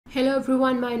Hello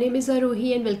everyone, my name is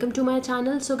Arohi and welcome to my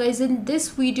channel. So guys, in this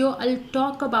video I'll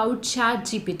talk about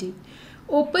ChatGPT.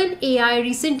 OpenAI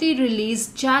recently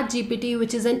released ChatGPT,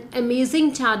 which is an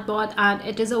amazing chatbot, and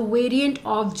it is a variant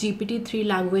of GPT-3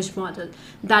 language model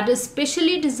that is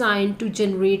specially designed to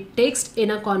generate text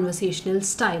in a conversational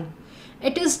style.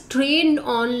 It is trained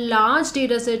on large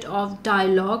dataset of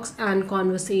dialogues and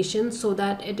conversations so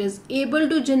that it is able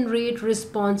to generate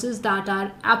responses that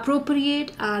are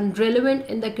appropriate and relevant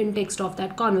in the context of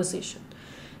that conversation.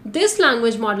 This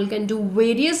language model can do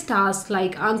various tasks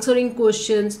like answering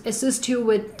questions, assist you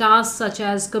with tasks such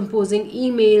as composing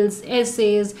emails,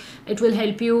 essays. It will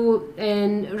help you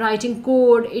in writing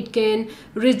code. It can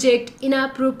reject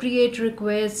inappropriate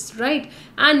requests, right?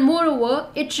 And moreover,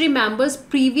 it remembers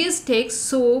previous text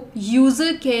so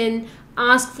user can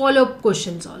ask follow-up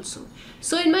questions also.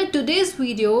 So in my today's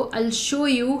video, I'll show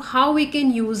you how we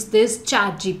can use this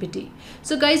ChatGPT.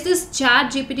 So guys, this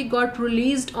ChatGPT got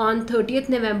released on 30th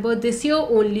November this year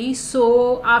only.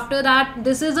 So after that,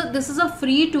 this is a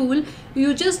free tool.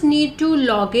 You just need to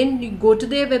log in, you go to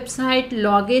their website,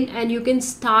 log in, and you can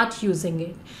start using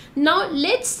it. Now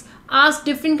let's ask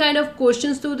different kind of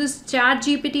questions to this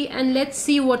ChatGPT and let's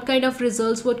see what kind of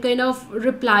results, what kind of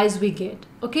replies we get.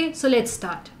 Okay, so let's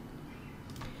start.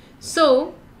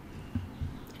 So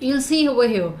you'll see over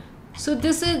here, so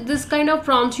this is this kind of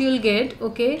prompt you'll get.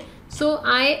 Okay, so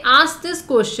I asked this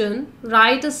question: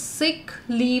 write a sick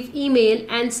leave email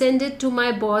and send it to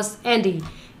my boss Andy,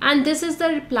 and this is the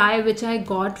reply which I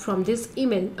got from this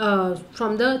email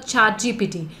from the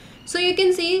ChatGPT. So you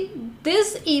can see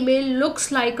this email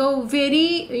looks like a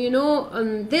very,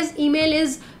 this email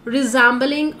is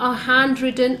resembling a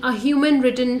handwritten, a human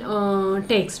written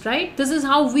text, right? This is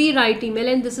how we write email,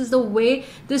 and this is the way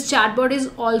this chatbot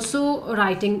is also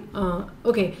writing.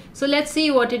 Okay, so let's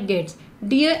see what it gets.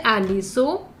 Dear Andy,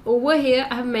 so over here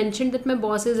I have mentioned that my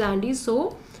boss is Andy.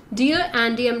 So dear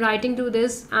Andy, I'm writing to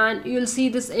this, and you'll see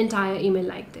this entire email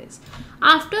like this.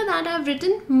 After that, I've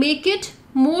written make it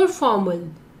more formal.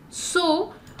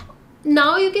 So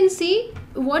now you can see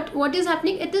what is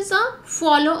happening. It is a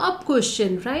follow-up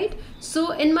question, right?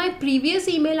 So in my previous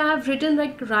email I have written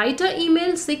like write a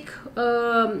email sick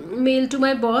mail to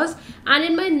my boss, and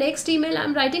in my next email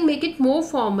I'm writing make it more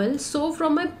formal. So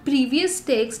from my previous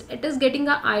text it is getting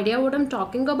an idea what I'm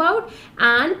talking about,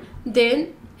 and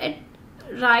then it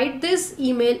write this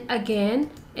email again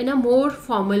in a more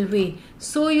formal way.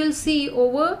 So you'll see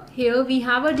over here we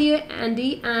have a dear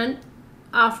Andy, and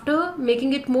after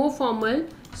making it more formal,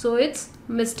 so it's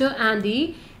Mr.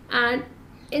 Andy, and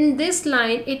in this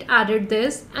line it added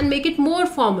this and make it more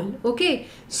formal. Okay,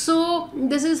 so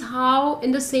this is how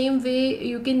in the same way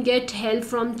you can get help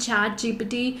from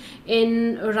ChatGPT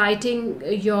in writing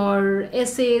your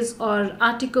essays or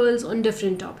articles on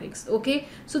different topics. Okay,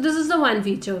 so this is the one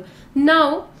feature.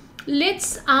 Now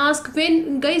let's ask,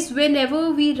 whenever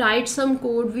we write some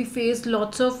code we face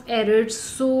lots of errors.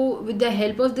 So with the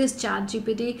help of this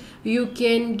ChatGPT you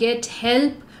can get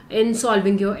help in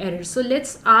solving your errors. So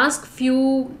let's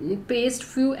paste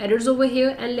few errors over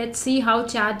here, and let's see how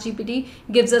ChatGPT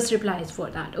gives us replies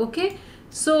for that. Okay,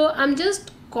 so I'm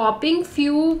just copying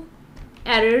few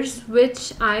errors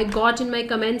which I got in my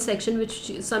comment section,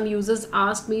 which some users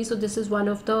asked me. So this is one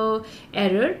of the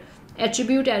error: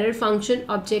 attribute error, function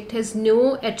object has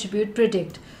no attribute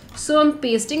predict. So I'm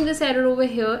pasting this error over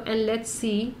here, and let's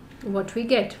see what we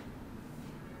get.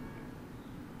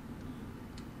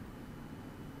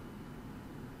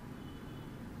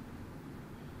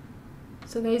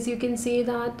 So guys, you can see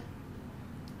that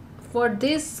for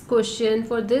this question,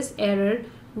 for this error,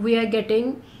 we are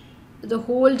getting the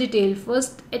whole detail.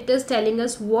 First it is telling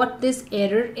us what this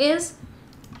error is,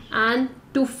 and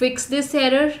to fix this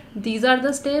error these are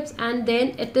the steps, and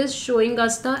then it is showing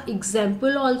us the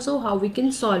example also how we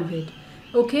can solve it.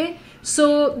 Okay,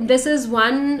 so this is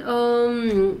one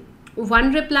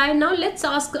reply. Now let's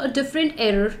ask a different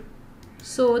error.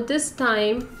 So this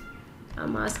time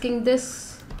I'm asking this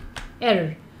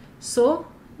error. So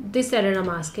this error I'm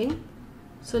asking.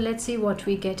 So let's see what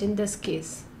we get in this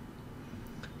case.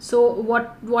 So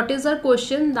what is our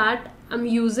question? That I'm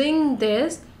using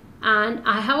this and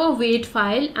I have a wait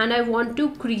file and I want to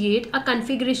create a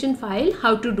configuration file.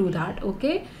 How to do that?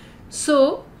 Okay,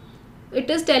 so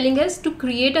it is telling us to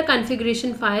create a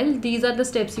configuration file. These are the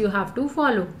steps you have to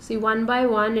follow. See, one by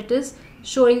one it is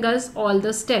showing us all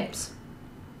the steps.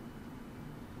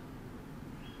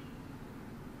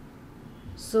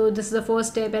 So this is the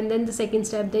first step, and then the second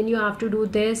step, then you have to do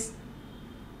this,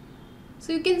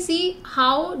 So you can see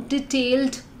how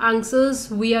detailed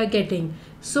answers we are getting.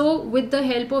 So with the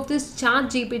help of this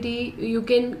ChatGPT, you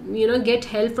can get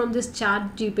help from this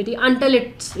ChatGPT until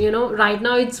it's right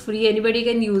now it's free, anybody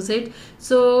can use it.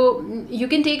 So you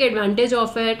can take advantage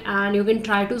of it and you can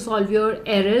try to solve your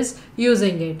errors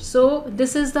using it. So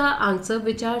this is the answer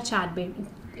which our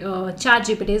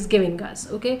ChatGPT is giving us.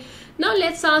 Okay, now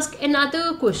let's ask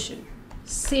another question.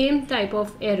 Same type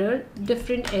of error,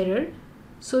 different error.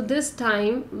 So this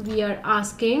time we are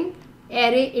asking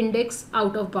array index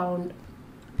out of bound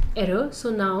error.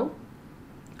 So now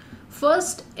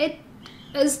first it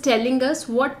is telling us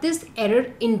what this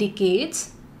error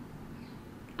indicates,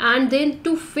 and then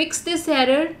to fix this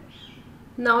error,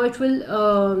 now it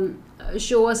will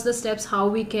show us the steps how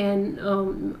we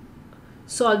can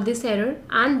solve this error,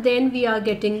 and then we are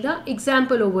getting the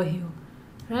example over here,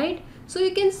 right? So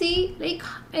you can see, like,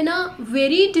 in a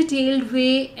very detailed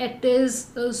way it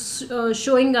is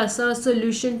showing us a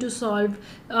solution to solve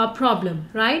a problem,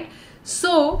 right?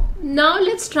 So now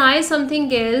let's try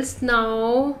something else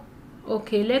now.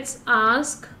 Okay, let's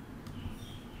ask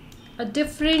a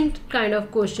different kind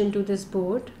of question to this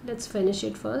board. Let's finish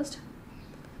it first.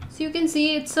 So you can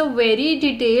see it's a very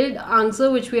detailed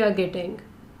answer which we are getting.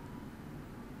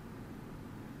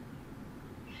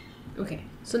 Okay,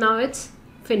 so now it's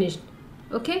finished.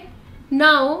 Okay,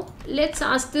 now let's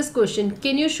ask this question.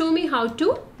 Can you show me how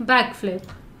to backflip?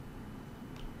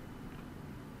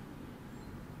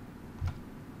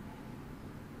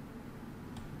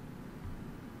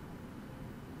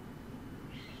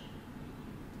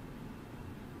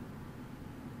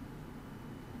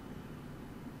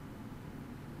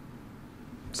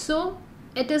 So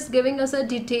it is giving us a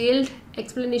detailed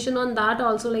explanation on that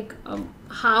also, like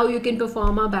how you can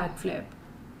perform a backflip,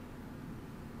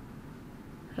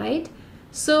 right?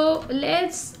 So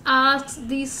let's ask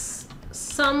this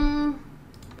some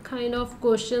kind of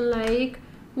question like,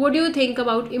 what do you think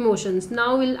about emotions?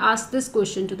 Now we'll ask this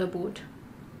question to the board.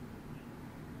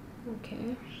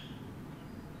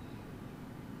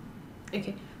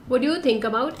 Okay, what do you think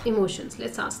about emotions?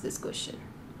 Let's ask this question.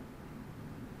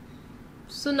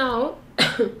 So now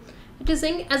it is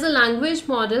saying, as a language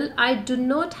model, I do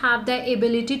not have the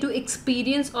ability to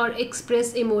experience or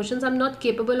express emotions. I'm not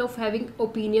capable of having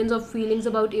opinions or feelings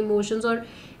about emotions or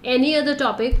any other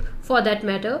topic for that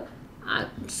matter.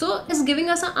 So it's giving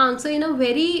us an answer in a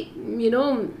very,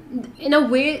 in a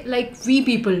way like we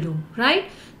people do, right?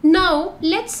 Now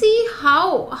let's see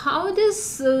how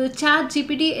this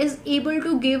ChatGPT is able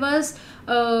to give us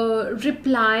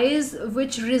replies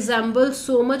which resemble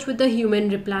so much with the human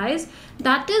replies.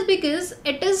 That is because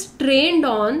it is trained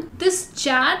on this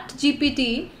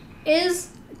ChatGPT is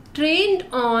trained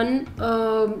on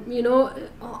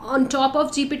on top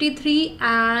of GPT-3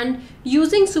 and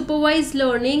using supervised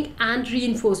learning and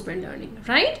reinforcement learning,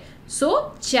 right?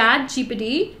 So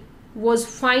ChatGPT was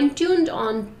fine-tuned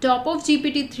on top of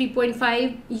GPT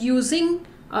 3.5 using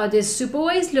this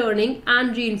supervised learning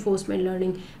and reinforcement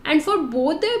learning, and for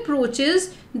both the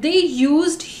approaches they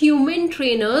used human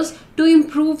trainers to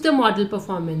improve the model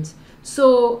performance.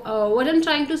 So what I'm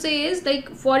trying to say is, like,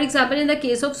 for example, in the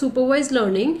case of supervised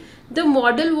learning, the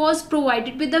model was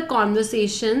provided with the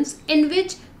conversations in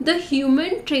which the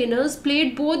human trainers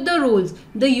played both the roles,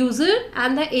 the user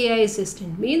and the AI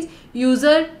assistant. Means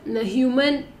user, the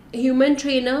human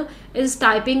trainer is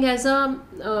typing as a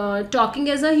talking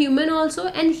as a human also,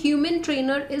 and human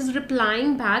trainer is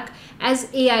replying back as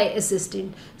AI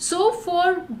assistant. So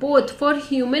for both, for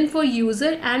human, for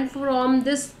user, and from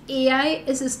this AI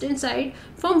assistant side,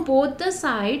 from both the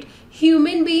side,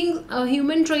 human beings,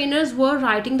 human trainers were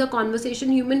writing the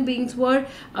conversation, human beings were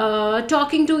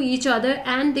talking to each other,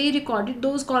 and they recorded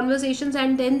those conversations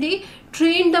and then they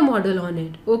trained the model on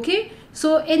it. Okay,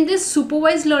 so in this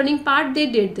supervised learning part they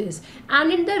did this,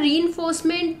 and in the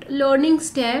reinforcement learning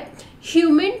step,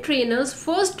 human trainers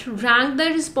first ranked the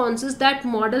responses that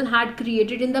model had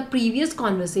created in the previous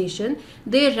conversation.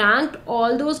 They ranked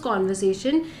all those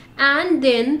conversations, and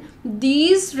then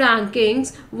these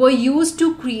rankings were used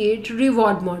to create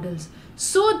reward models.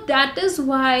 So that is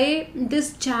why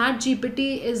this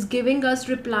ChatGPT is giving us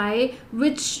reply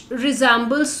which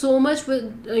resembles so much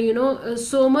with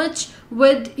so much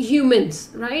with humans,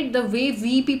 right? The way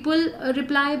we people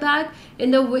reply back,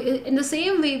 in the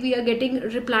same way we are getting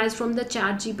replies from the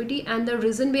ChatGPT, and the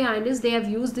reason behind is they have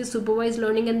used this supervised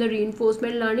learning and the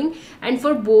reinforcement learning, and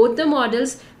for both the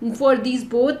models, for these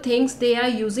both things, they are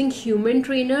using human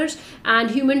trainers, and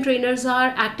human trainers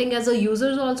are acting as a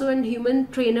users also, and human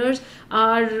trainers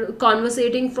are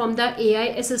conversating from the AI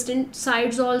assistant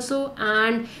sides also,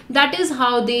 and that is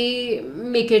how they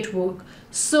make it work.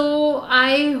 So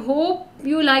I hope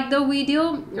you like the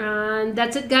video, and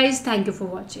that's it guys. Thank you for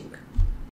watching.